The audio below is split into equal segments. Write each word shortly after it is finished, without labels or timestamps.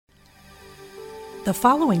The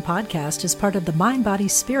following podcast is part of the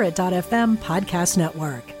MindBodySpirit.fm podcast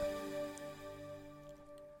network.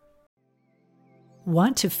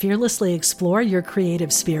 Want to fearlessly explore your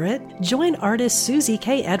creative spirit? Join artist Susie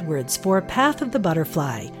K. Edwards for Path of the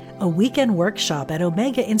Butterfly, a weekend workshop at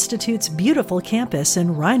Omega Institute's beautiful campus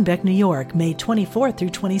in Rhinebeck, New York, May 24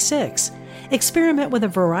 through 26. Experiment with a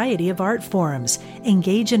variety of art forms,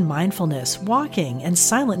 engage in mindfulness, walking, and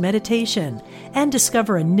silent meditation, and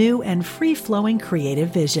discover a new and free-flowing creative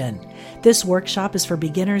vision. This workshop is for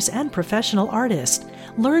beginners and professional artists.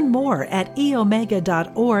 Learn more at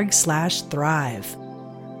eomega.org/thrive.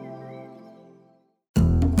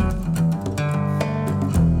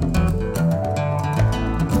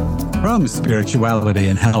 From Spirituality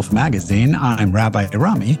and Health magazine, I'm Rabbi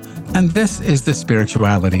Rami, and this is the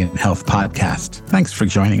Spirituality and Health podcast. Thanks for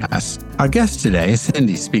joining us. Our guest today,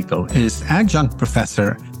 Cindy Spiegel, is adjunct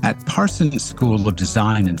professor at Parsons School of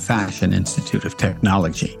Design and Fashion Institute of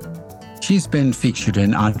Technology. She's been featured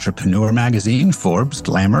in Entrepreneur magazine, Forbes,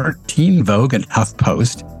 Glamour, Teen Vogue, and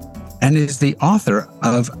HuffPost, and is the author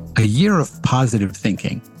of A Year of Positive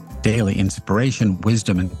Thinking, Daily Inspiration,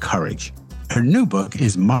 Wisdom, and Courage. Her new book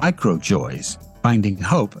is Micro Joys, Finding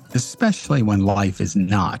Hope, especially when life is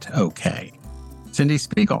not okay. Cindy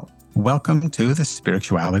Spiegel, welcome to the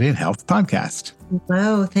Spirituality and Health podcast.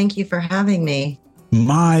 Hello, thank you for having me.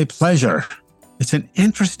 My pleasure. It's an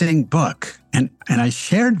interesting book. And I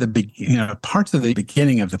shared the parts of the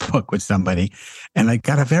beginning of the book with somebody, and I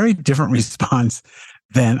got a very different response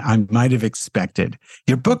than I might have expected.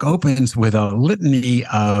 Your book opens with a litany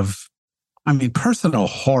of personal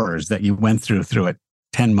horrors that you went through a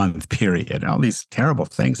 10-month period, all these terrible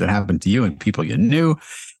things that happened to you and people you knew.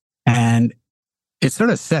 And it sort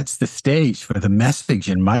of sets the stage for the message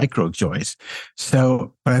in Micro Joys.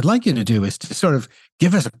 So what I'd like you to do is to sort of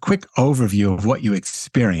give us a quick overview of what you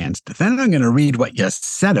experienced. Then I'm going to read what you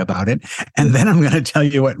said about it. And then I'm going to tell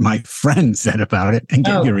you what my friend said about it and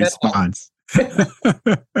get your response.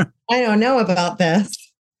 I don't know about this.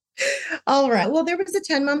 All right. Well, there was a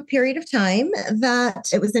 10-month period of time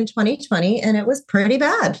that it was in 2020, and it was pretty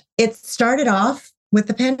bad. It started off with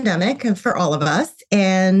the pandemic for all of us.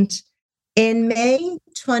 And in May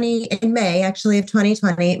actually of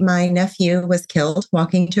 2020, my nephew was killed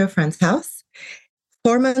walking to a friend's house.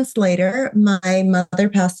 4 months later, my mother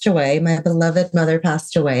passed away. My beloved mother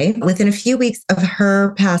passed away. Within a few weeks of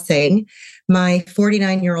her passing, my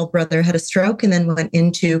 49-year-old brother had a stroke and then went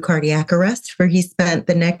into cardiac arrest, where he spent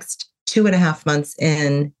the next 2.5 months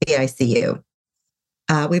in the ICU.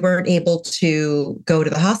 We weren't able to go to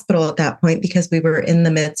the hospital at that point because we were in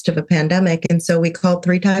the midst of a pandemic. And so we called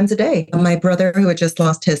 3 times a day. My brother, who had just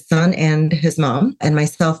lost his son and his mom, and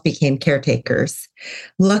myself became caretakers.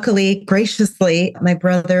 Luckily, graciously, my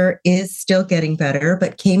brother is still getting better,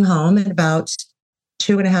 but came home about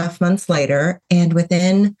 2.5 months later. And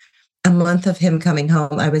within a month of him coming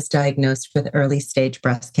home, I was diagnosed with early stage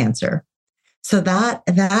breast cancer. So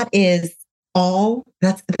that is all.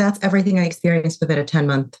 That's everything I experienced within a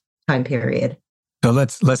 10-month time period. So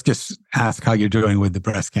let's just ask how you're doing with the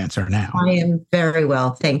breast cancer now. I am very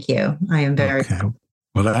well, thank you. I am very well.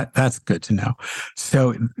 Well, that's good to know.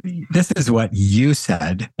 So this is what you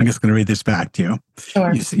said. I'm just going to read this back to you.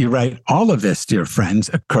 Sure. You write, all of this, dear friends,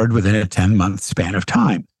 occurred within a 10-month span of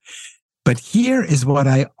time. But here is what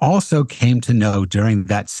I also came to know during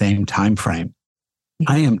that same time frame.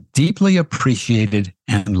 I am deeply appreciated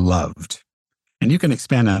and loved. And you can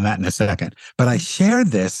expand on that in a second. But I shared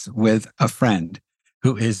this with a friend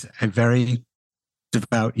who is a very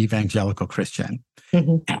devout evangelical Christian.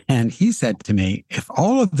 Mm-hmm. And he said to me, if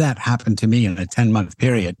all of that happened to me in a 10-month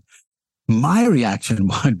period, my reaction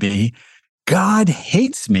would be, God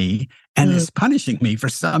hates me and is punishing me for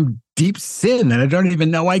some deep sin that I don't even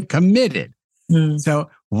know I committed. So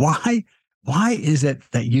why is it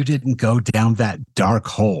that you didn't go down that dark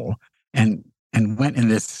hole and went in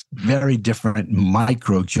this very different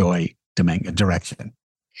micro joy direction?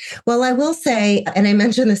 Well, I will say, and I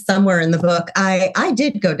mentioned this somewhere in the book, I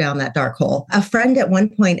did go down that dark hole. A friend at one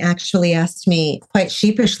point actually asked me quite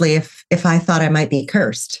sheepishly if I thought I might be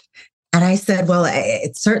cursed. And I said, well,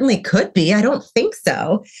 it certainly could be. I don't think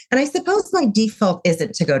so. And I suppose my default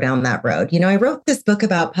isn't to go down that road. I wrote this book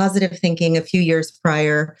about positive thinking a few years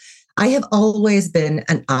prior. I have always been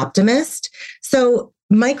an optimist. So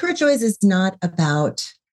Micro Joys is not about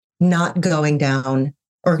not going down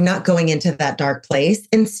or not going into that dark place.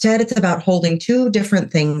 Instead, it's about holding 2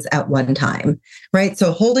 different things at one time, right?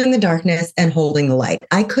 So holding the darkness and holding the light.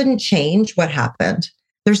 I couldn't change what happened.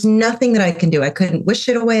 There's nothing that I can do. I couldn't wish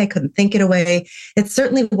it away. I couldn't think it away. It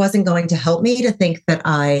certainly wasn't going to help me to think that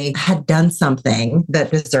I had done something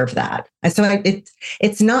that deserved that. And so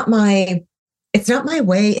it's not my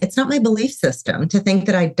way. It's not my belief system to think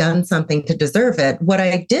that I'd done something to deserve it. What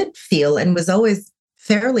I did feel and was always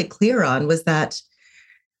fairly clear on was that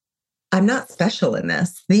I'm not special in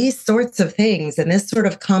this. These sorts of things and this sort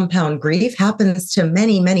of compound grief happens to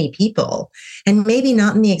many, many people, and maybe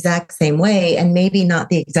not in the exact same way and maybe not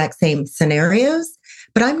the exact same scenarios,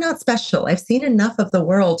 but I'm not special. I've seen enough of the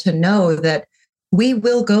world to know that we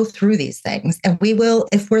will go through these things, and we will,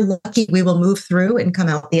 if we're lucky, we will move through and come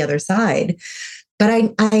out the other side. But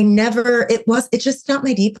it's just not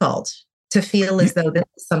my default to feel as though this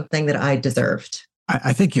is something that I deserved.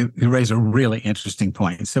 I think you raise a really interesting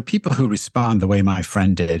point. So people who respond the way my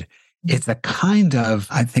friend did, it's a kind of,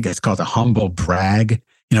 I think it's called a humble brag,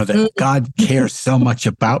 that God cares so much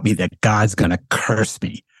about me that God's going to curse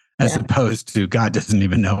me, as opposed to God doesn't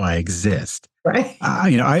even know I exist. Right.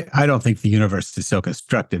 I don't think the universe is so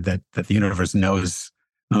constructed that the universe knows.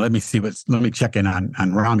 Well, let me check in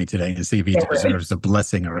on Rami today and see if he deserves a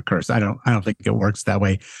blessing or a curse. I don't think it works that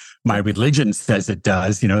way. My religion says it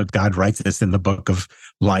does. God writes this in the book of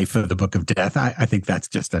life or the book of death. I think that's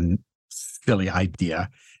just a silly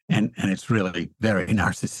idea. And it's really very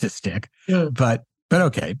narcissistic. But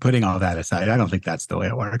okay, putting all that aside, I don't think that's the way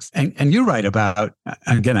it works. And you write about,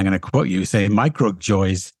 again, I'm going to quote you, say, micro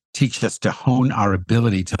joys teach us to hone our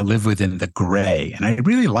ability to live within the gray. And I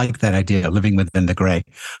really like that idea of living within the gray.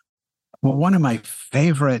 Well, one of my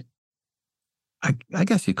favorite, I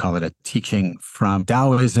guess you call it a teaching from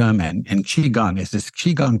Taoism and Qigong, is this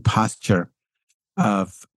Qigong posture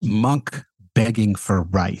of monk begging for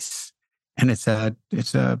rice. And it's a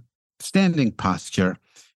standing posture.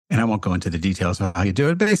 And I won't go into the details of how you do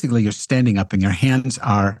it. Basically, you're standing up and your hands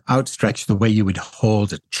are outstretched the way you would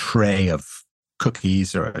hold a tray of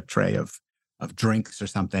cookies or a tray of drinks or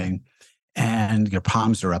something. And your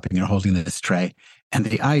palms are up and you're holding this tray. And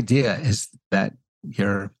the idea is that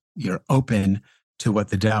you're open to what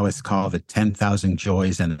the Taoists call the 10,000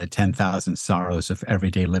 joys and the 10,000 sorrows of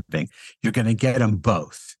everyday living. You're going to get them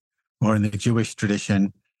both. Or in the Jewish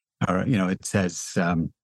tradition, it says,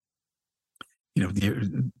 you're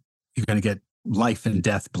going to get life and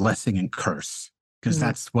death, blessing and curse, because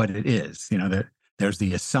that's what it is. There's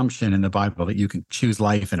the assumption in the Bible that you can choose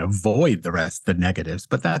life and avoid the rest, the negatives,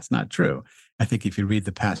 but that's not true. I think if you read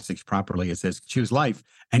the passage properly, it says choose life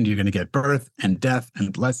and you're going to get birth and death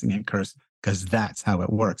and blessing and curse, because that's how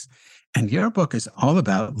it works. And your book is all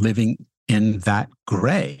about living in that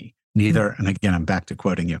gray, neither, and again, I'm back to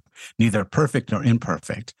quoting you, neither perfect nor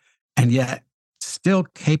imperfect, and yet still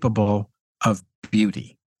capable of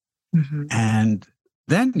beauty. And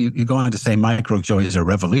then you go on to say micro joys are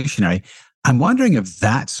revolutionary. I'm wondering if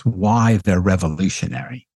that's why they're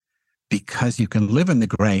revolutionary, because you can live in the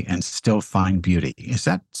gray and still find beauty. Is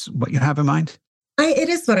that what you have in mind? It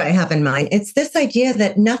is what I have in mind. It's this idea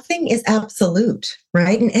that nothing is absolute,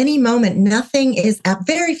 right? In any moment, nothing is,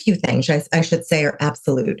 very few things, I should say, are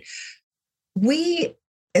absolute.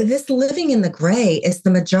 This living in the gray is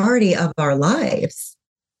the majority of our lives.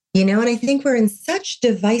 And I think we're in such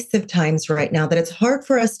divisive times right now that it's hard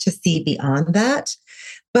for us to see beyond that.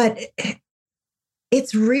 But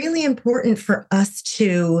it's really important for us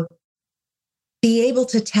to be able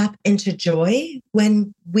to tap into joy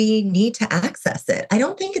when we need to access it. I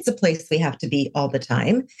don't think it's a place we have to be all the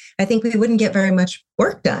time. I think we wouldn't get very much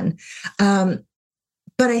work done.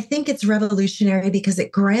 But I think it's revolutionary because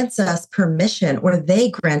it grants us permission, or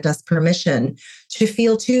they grant us permission, to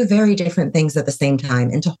feel two very different things at the same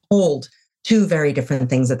time and to hold two very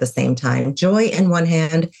different things at the same time. Joy in one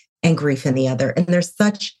hand and grief in the other. And there's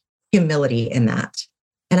such humility in that.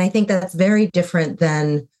 And I think that's very different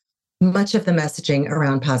than much of the messaging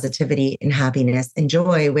around positivity and happiness and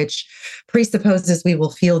joy, which presupposes we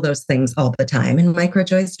will feel those things all the time. And micro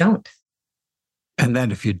joys don't. And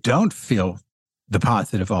then if you don't feel the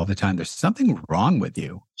positive all the time, there's something wrong with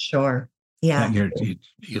you. Sure. Yeah.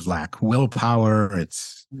 You lack willpower.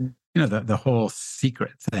 It's, the whole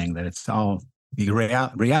secret thing that it's all, the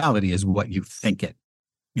reality is what you think it,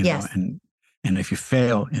 yes. And if you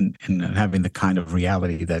fail in having the kind of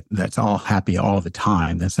reality that's all happy all the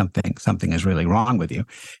time, then something is really wrong with you.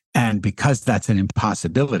 And because that's an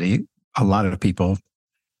impossibility, a lot of people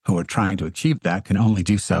who are trying to achieve that can only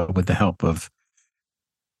do so with the help of,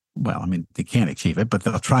 they can't achieve it, but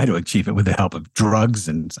they'll try to achieve it with the help of drugs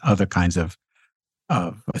and other kinds of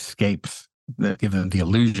escapes that give them the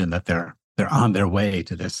illusion that they're on their way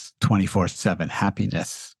to this 24/7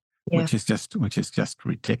 happiness Yeah. which is just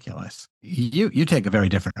ridiculous. You take a very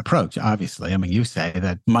different approach, obviously. I mean, you say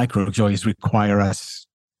that micro joys require us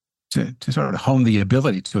to sort of hone the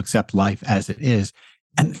ability to accept life as it is.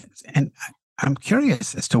 And I'm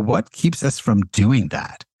curious as to what keeps us from doing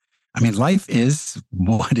that. I mean, life is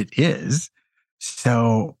what it is.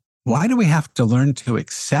 So why do we have to learn to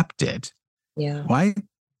accept it? Yeah. Why?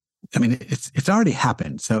 I mean, it's already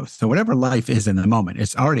happened. So whatever life is in the moment,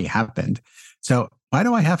 it's already happened. So why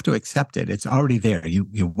do I have to accept it? It's already there.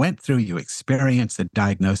 You went through, you experienced a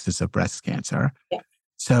diagnosis of breast cancer. Yeah.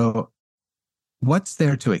 So what's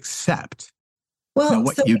there to accept? Well, now,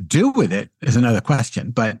 what you do with it is another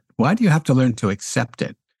question, but why do you have to learn to accept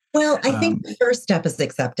it? Well, I think the first step is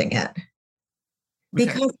accepting it.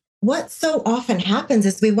 Because what so often happens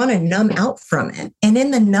is we want to numb out from it. And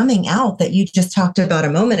in the numbing out that you just talked about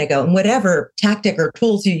a moment ago, and whatever tactic or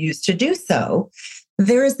tools you use to do so,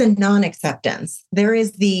 there is the non-acceptance. There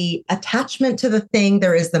is the attachment to the thing.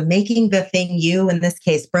 There is the making the thing you, in this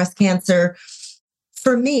case, breast cancer.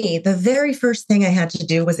 For me, the very first thing I had to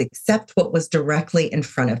do was accept what was directly in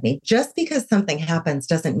front of me. Just because something happens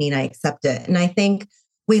doesn't mean I accept it. And I think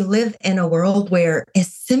we live in a world where,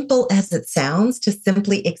 as simple as it sounds, to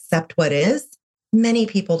simply accept what is, many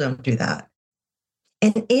people don't do that.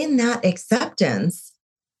 And in that acceptance,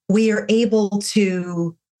 we are able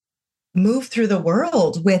to move through the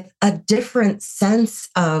world with a different sense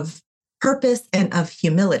of purpose and of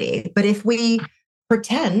humility. But if we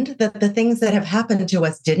pretend that the things that have happened to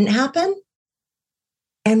us didn't happen,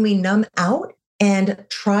 and we numb out and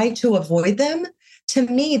try to avoid them, to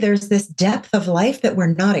me, there's this depth of life that we're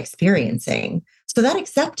not experiencing. So that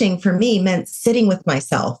accepting for me meant sitting with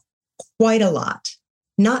myself quite a lot,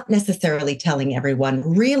 not necessarily telling everyone,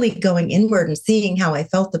 really going inward and seeing how I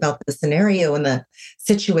felt about the scenario and the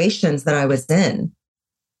situations that I was in.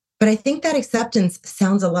 But I think that acceptance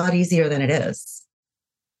sounds a lot easier than it is.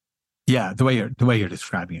 Yeah, the way you're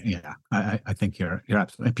describing it, yeah, I think you're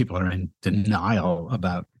absolutely. People are in denial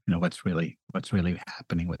about what's really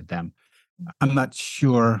happening with them. I'm not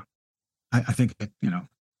sure. I think that,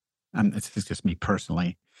 it's just me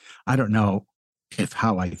personally. I don't know if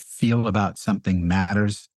how I feel about something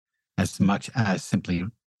matters as much as simply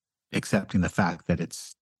accepting the fact that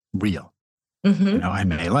it's real. Mm-hmm. I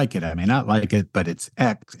may like it, I may not like it, but it's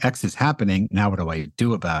X. X is happening. Now, what do I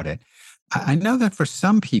do about it? I know that for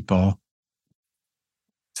some people,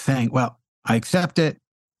 saying, well, I accept it,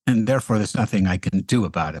 and therefore there's nothing I can do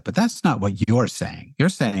about it. But that's not what you're saying. You're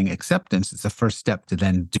saying acceptance is the first step to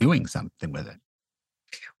then doing something with it.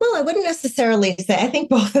 Well, I wouldn't necessarily say, I think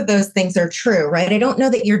both of those things are true, right? I don't know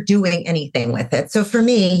that you're doing anything with it. So for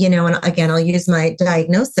me, and again, I'll use my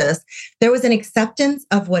diagnosis, there was an acceptance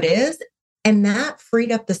of what is, and that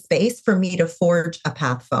freed up the space for me to forge a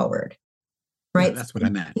path forward, right? Yeah, that's what I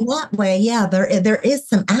meant. In that way, yeah, there is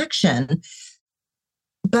some action,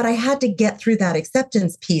 but I had to get through that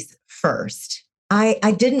acceptance piece first.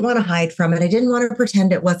 I didn't want to hide from it. I didn't want to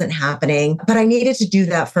pretend it wasn't happening, but I needed to do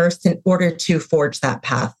that first in order to forge that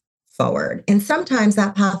path forward. And sometimes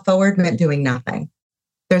that path forward meant doing nothing.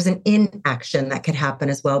 There's an inaction that could happen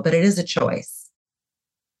as well, but it is a choice.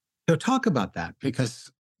 So talk about that,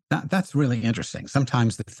 because that's really interesting.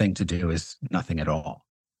 Sometimes the thing to do is nothing at all.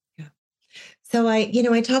 Yeah. So I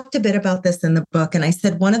talked a bit about this in the book, and I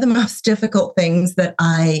said one of the most difficult things that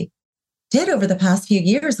I did over the past few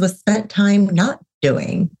years was spent time not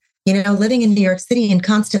doing. Living in New York City and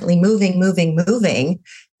constantly moving,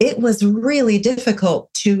 it was really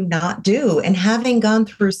difficult to not do. And having gone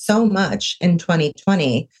through so much in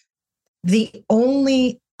 2020, the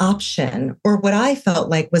only option, or what I felt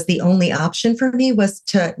like was the only option for me, was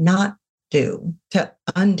to not do, to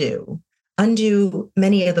undo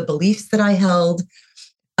many of the beliefs that I held,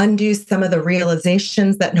 undo some of the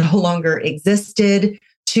realizations that no longer existed,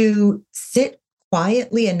 to sit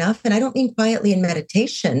quietly enough. And I don't mean quietly in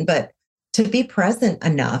meditation, but to be present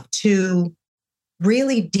enough to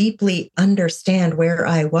really deeply understand where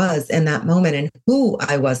I was in that moment and who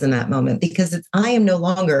I was in that moment, because I am no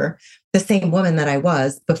longer the same woman that I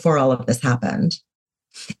was before all of this happened.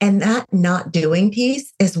 And that not doing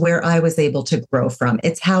piece is where I was able to grow from.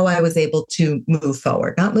 It's how I was able to move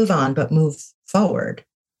forward, not move on, but move forward.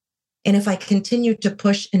 And if I continued to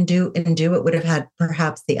push and do, it would have had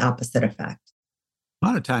perhaps the opposite effect. A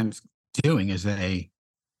lot of times doing is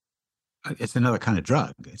it's another kind of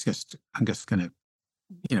drug. I'm just going to,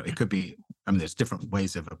 it could be, there's different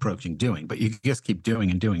ways of approaching doing, but you just keep doing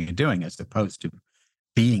and doing and doing, as opposed to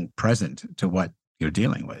being present to what you're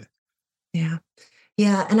dealing with. Yeah.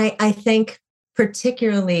 Yeah. And I think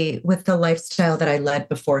particularly with the lifestyle that I led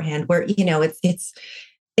beforehand, where, it's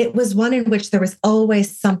it was one in which there was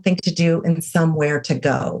always something to do and somewhere to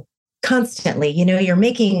go. Constantly, you're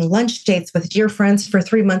making lunch dates with dear friends for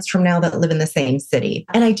 3 months from now that live in the same city.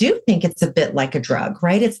 And I do think it's a bit like a drug,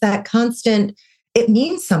 right? It's that constant, it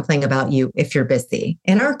means something about you if you're busy.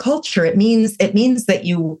 In our culture, it means that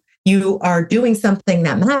you are doing something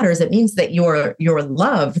that matters. It means that you're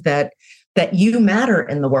loved, that you matter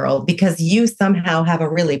in the world because you somehow have a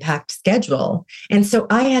really packed schedule. And so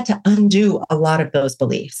I had to undo a lot of those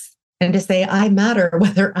beliefs and to say, I matter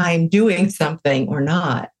whether I'm doing something or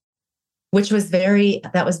not. Which was very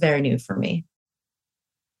new for me.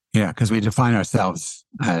 Yeah, because we define ourselves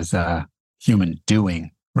as a human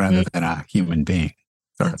doing rather than a human being.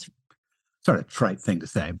 Sort of trite thing to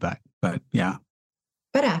say, but yeah.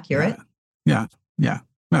 But accurate. Yeah.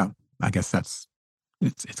 Well, I guess it's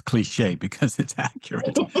cliche because it's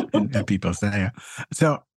accurate and people say it.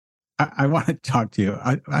 So I want to talk to you.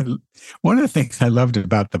 One of the things I loved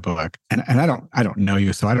about the book, and I don't know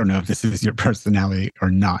you, so I don't know if this is your personality or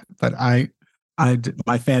not, but my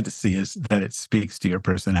fantasy is that it speaks to your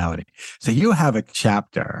personality. So you have a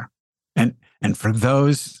chapter, and for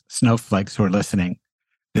those snowflakes who are listening,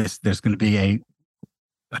 there's going to be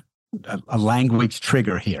a language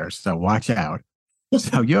trigger here, so watch out.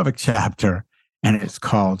 So you have a chapter, and it's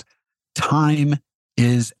called "Time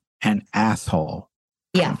is an Asshole."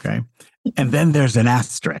 Yeah. Okay. And then there's an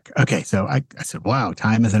asterisk. Okay. So I said, wow,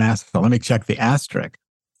 time is an asterisk. Let me check the asterisk.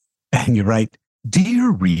 And you write,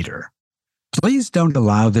 "Dear reader, please don't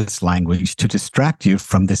allow this language to distract you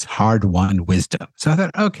from this hard-won wisdom." So I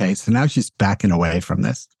thought, okay, so now she's backing away from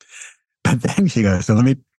this. But then she goes, so let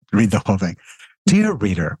me read the whole thing. "Dear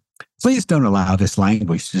reader, please don't allow this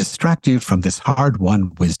language to distract you from this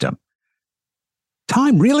hard-won wisdom.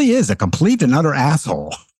 Time really is a complete and utter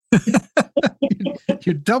asshole."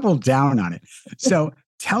 You double down on it. So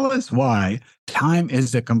tell us why time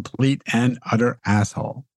is a complete and utter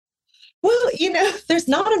asshole. Well, there's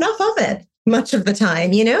not enough of it much of the time.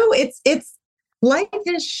 It's life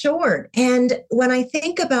is short. And when I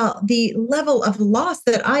think about the level of loss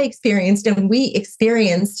that I experienced and we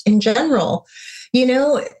experienced in general,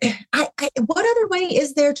 what other way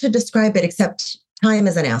is there to describe it except time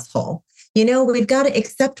is an asshole? We've got to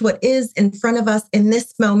accept what is in front of us in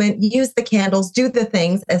this moment, use the candles, do the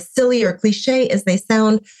things, as silly or cliche as they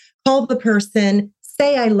sound, call the person,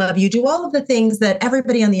 say, I love you, do all of the things that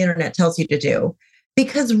everybody on the internet tells you to do.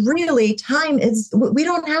 Because really, we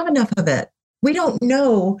don't have enough of it. We don't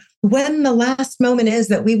know when the last moment is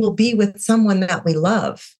that we will be with someone that we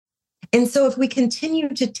love. And so if we continue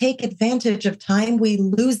to take advantage of time, we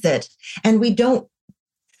lose it. And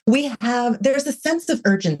there's a sense of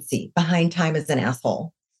urgency behind time as an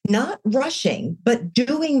asshole, not rushing, but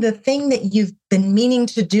doing the thing that you've been meaning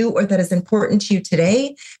to do or that is important to you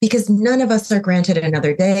today, because none of us are granted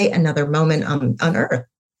another day, another moment on earth.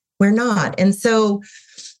 We're not. And so,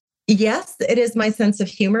 yes, it is my sense of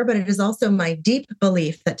humor, but it is also my deep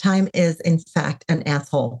belief that time is, in fact, an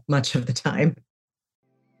asshole much of the time.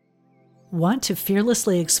 Want to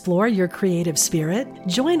fearlessly explore your creative spirit?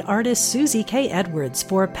 Join artist Susie K. Edwards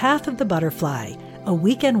for Path of the Butterfly, a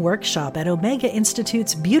weekend workshop at Omega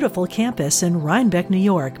Institute's beautiful campus in Rhinebeck, New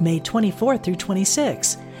York, May 24th through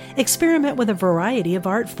 26. Experiment with a variety of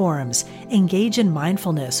art forms, engage in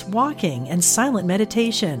mindfulness, walking, and silent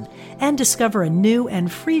meditation, and discover a new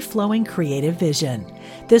and free-flowing creative vision.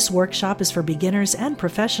 This workshop is for beginners and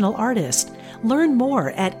professional artists. Learn more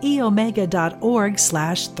at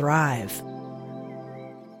eomega.org/thrive.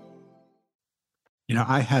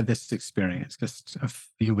 I had this experience just a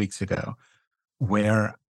few weeks ago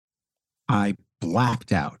where I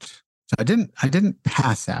blacked out. So I didn't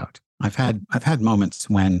pass out. I've had moments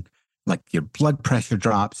when like your blood pressure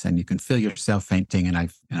drops and you can feel yourself fainting, and I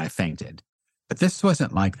fainted. But this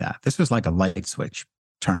wasn't like that. This was like a light switch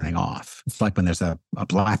turning off. It's like when there's a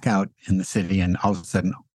blackout in the city and all of a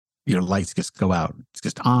sudden your lights just go out. It's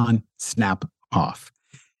just on, snap, off.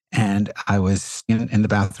 And I was in the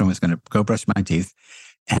bathroom, I was going to go brush my teeth,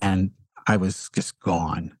 and I was just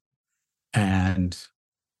gone. And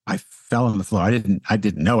I fell on the floor. I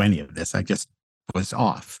didn't know any of this. I just was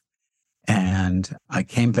off. And I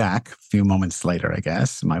came back a few moments later, I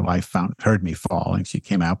guess. My wife heard me fall, and she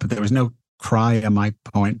came out, but there was no cry on my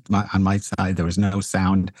side. There was no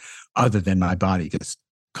sound other than my body just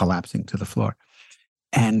collapsing to the floor.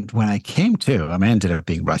 And when I came to, I ended up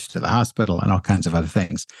being rushed to the hospital and all kinds of other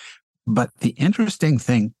things. But the interesting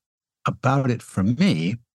thing about it for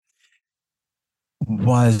me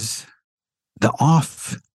was the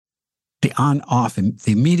on-off, the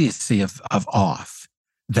immediacy of off,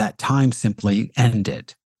 that time simply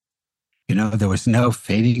ended. There was no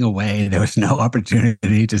fading away. There was no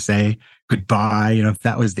opportunity to say goodbye. If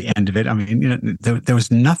that was the end of it. I mean, there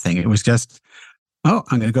was nothing. It was just, oh,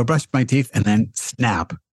 I'm going to go brush my teeth, and then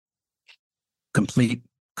snap, complete,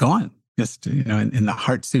 gone. Just, in the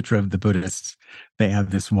Heart Sutra of the Buddhists, they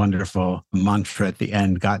have this wonderful mantra at the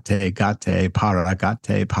end, gate, gate, para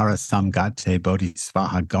gate, para sam gate,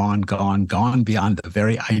 bodhisvaha, gone, gone, gone beyond the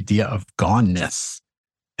very idea of goneness.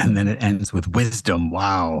 And then it ends with wisdom.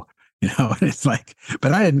 Wow. And it's like,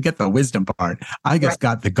 but I didn't get the wisdom part. I just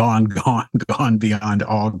got the gone, gone, gone beyond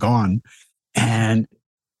all gone. And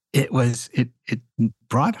it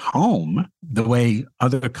brought home the way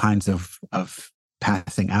other kinds of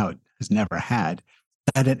passing out has never had,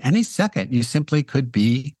 that at any second you simply could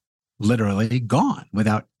be literally gone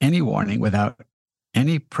without any warning, without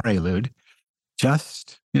any prelude.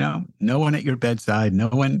 Just, no one at your bedside, no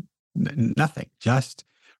one, nothing. Just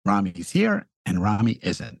Rami's here and Rami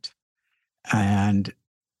isn't. And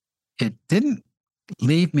it didn't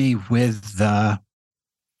leave me with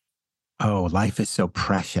life is so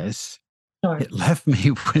precious. Sure. It left me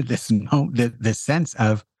with this sense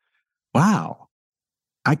of, wow,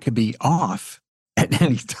 I could be off at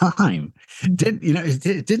any time.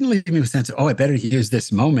 It didn't leave me with a sense of, I better use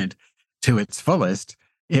this moment to its fullest.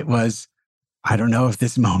 It was, I don't know if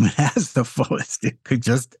this moment has the fullest. It could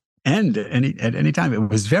just end at any time. It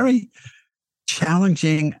was very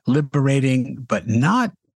challenging, liberating, but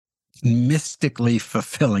not mystically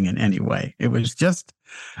fulfilling in any way. It was just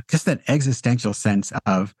that existential sense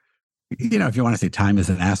of, if you want to say time is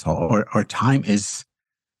an asshole, or time is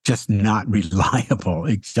just not reliable.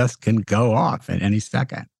 It just can go off at any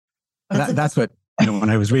second. That's what, when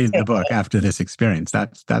I was reading the book after this experience,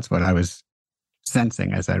 that's what I was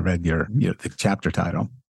sensing as I read the chapter title.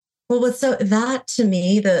 Well, so that to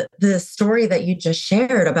me, the story that you just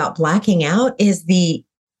shared about blacking out that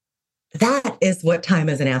is what time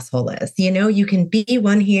as an asshole is. You can be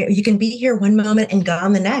here one moment and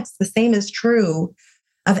gone the next. The same is true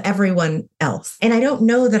of everyone else. And I don't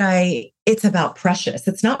know that it's about precious.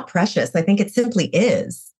 It's not precious. I think it simply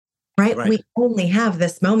is, right? We only have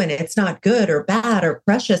this moment. It's not good or bad or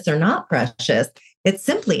precious or not precious. It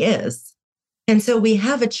simply is. And so we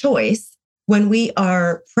have a choice when we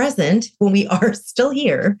are present, when we are still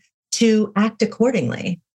here, to act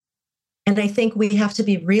accordingly. And I think we have to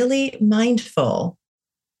be really mindful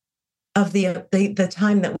of the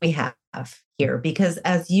time that we have here, because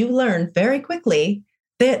as you learn very quickly,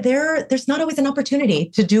 there's not always an opportunity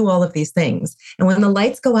to do all of these things. And when the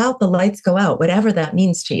lights go out, whatever that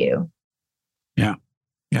means to you. Yeah.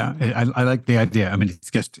 Yeah. I like the idea. I mean,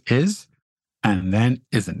 it's just is and then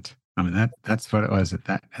isn't. I mean, that's what it was at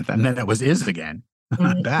that. And then it was is again.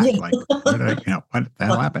 I'm back. Like, what the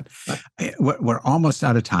hell happened? We're almost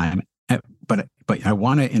out of time, but I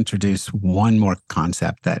want to introduce one more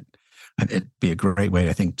concept that it'd be a great way,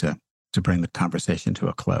 I think, to bring the conversation to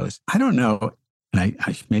a close. I don't know. And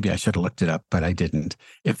maybe I should have looked it up, but I didn't.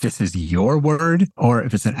 If this is your word or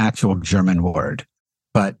if it's an actual German word,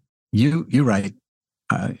 but you write,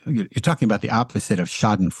 you're talking about the opposite of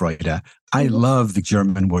Schadenfreude. I love the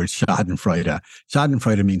German word Schadenfreude.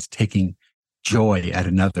 Schadenfreude means taking joy at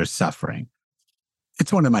another's suffering.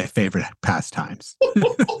 It's one of my favorite pastimes.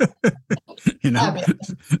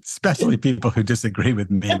 Especially people who disagree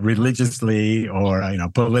with me religiously or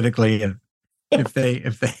politically. And if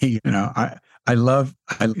they I love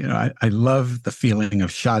the feeling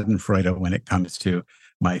of Schadenfreude when it comes to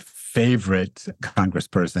my favorite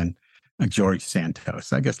congressperson, George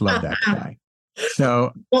Santos. I just love that guy.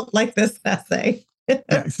 So won't like this essay.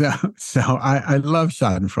 Yeah, so I love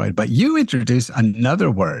Schadenfreude, but you introduce another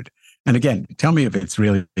word. And again, tell me if it's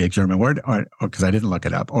really a German word or because I didn't look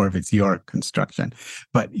it up, or if it's your construction.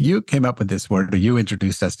 But you came up with this word, or you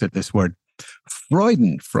introduced us to this word,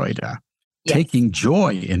 Freudenfreude, yes. Taking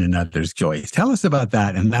joy in another's joy. Tell us about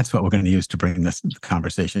that. And that's what we're going to use to bring this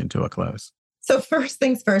conversation to a close. So first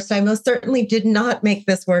things first, I most certainly did not make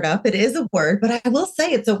this word up. It is a word, but I will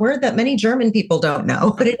say it's a word that many German people don't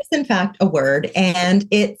know, but it is in fact a word. And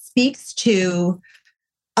it speaks to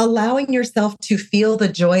allowing yourself to feel the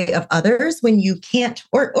joy of others when you can't,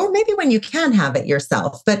 or maybe when you can have it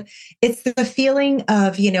yourself. But it's the feeling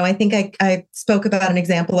of, I think I spoke about an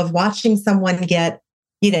example of watching someone get,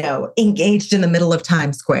 engaged in the middle of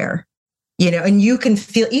Times Square. And you can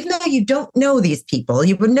feel, even though you don't know these people,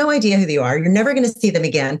 you have no idea who they are, you're never going to see them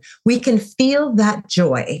again. We can feel that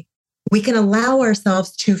joy. We can allow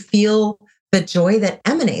ourselves to feel the joy that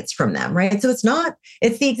emanates from them, right? So it's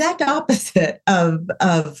the exact opposite of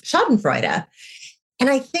Schadenfreude. And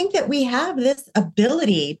I think that we have this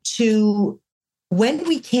ability to, when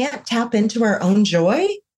we can't tap into our own joy,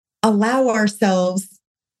 allow ourselves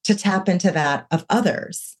to tap into that of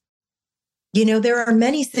others. You know, there are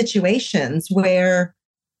many situations where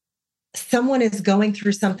someone is going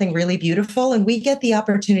through something really beautiful and we get the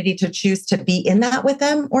opportunity to choose to be in that with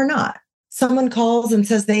them or not. Someone calls and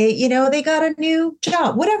says they got a new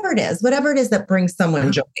job, whatever it is that brings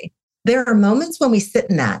someone joy. There are moments when we sit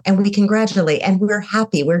in that and we congratulate and we're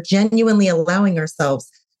happy. We're genuinely allowing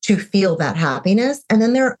ourselves to feel that happiness. And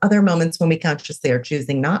then there are other moments when we consciously are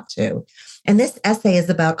choosing not to. And this essay is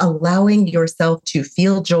about allowing yourself to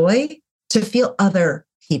feel joy, to feel other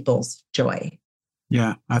people's joy.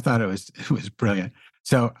 Yeah, I thought it was brilliant.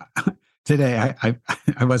 So today,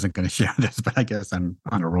 I wasn't going to share this, but I guess I'm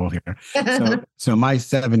on a roll here. So my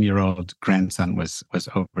 7-year-old grandson was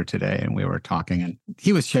over today, and we were talking, and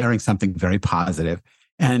he was sharing something very positive,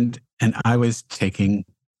 and I was taking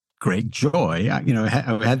great joy. I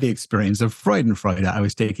had the experience of Freudenfreude. I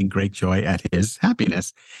was taking great joy at his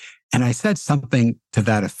happiness, and I said something to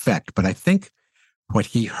that effect. But I think what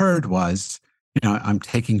he heard was, I'm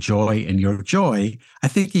taking joy in your joy. I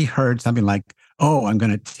think he heard something like, oh, I'm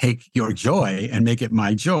going to take your joy and make it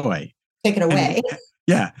my joy. Take it away.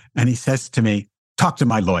 Yeah. And he says to me, talk to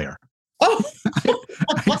my lawyer. Oh.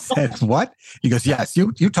 I said, what? He goes, yes,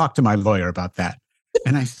 you talk to my lawyer about that.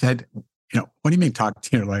 And I said, what do you mean talk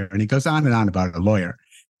to your lawyer? And he goes on and on about a lawyer.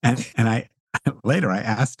 And I later I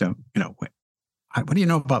asked him, what do you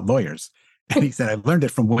know about lawyers? And he said, I learned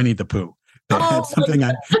it from Winnie the Pooh. They had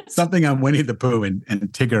something on Winnie the Pooh, and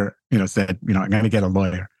Tigger, said, I'm going to get a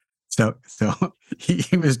lawyer. So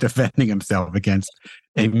he was defending himself against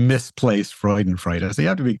a misplaced Freudenfreude. So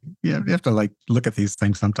you have to look at these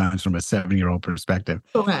things sometimes from a 7-year-old perspective.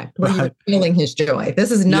 Correct. Where you're feeling his joy.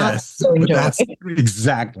 This is not feeling joy.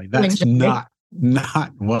 That's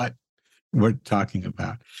not what we're talking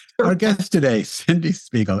about. Our guest today, Cindy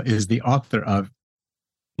Spiegel, is the author of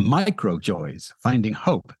Micro Joys, Finding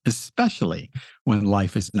Hope, especially when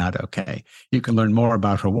life is not okay. You can learn more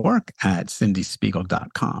about her work at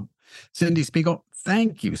cindyspiegel.com. Cindy Spiegel,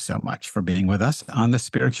 thank you so much for being with us on the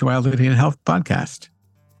Spirituality and Health podcast.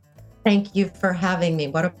 Thank you for having me.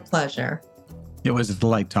 What a pleasure. It was a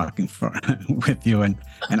delight talking with you, and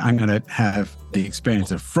I'm going to have the experience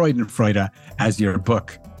of Freudenfreude as your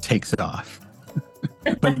book takes off.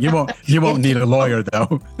 But you won't need a lawyer,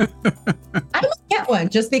 though. I will get one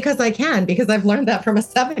just because I can, because I've learned that from a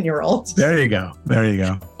 7-year-old. There you go.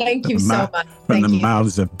 Thank you so much. From the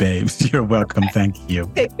mouths of babes. You're welcome. Thank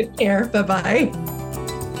you. Take care. Bye-bye.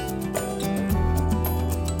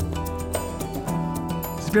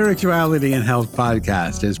 Spirituality and Health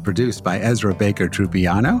podcast is produced by Ezra Baker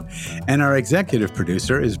Trupiano, and our executive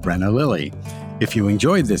producer is Brenna Lilly. If you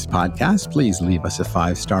enjoyed this podcast, please leave us a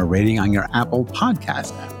 5-star rating on your Apple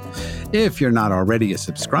Podcast app. If you're not already a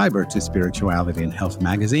subscriber to Spirituality and Health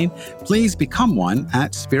magazine, please become one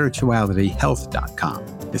at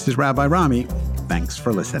spiritualityhealth.com. This is Rabbi Rami. Thanks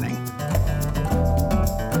for listening.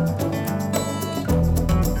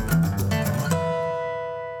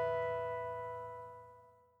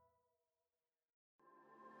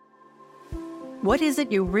 What is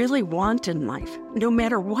it you really want in life? No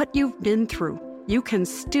matter what you've been through, you can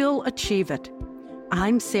still achieve it.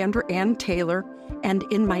 I'm Sandra Ann Taylor, and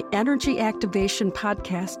in my Energy Activation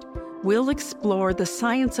podcast, we'll explore the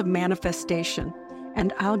science of manifestation,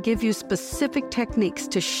 and I'll give you specific techniques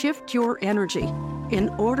to shift your energy in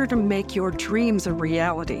order to make your dreams a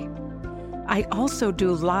reality. I also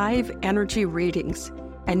do live energy readings,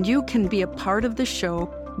 and you can be a part of the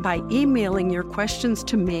show by emailing your questions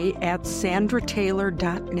to me at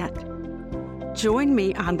sandrataylor.net. Join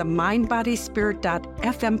me on the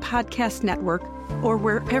mindbodyspirit.fm podcast network or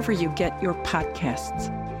wherever you get your podcasts.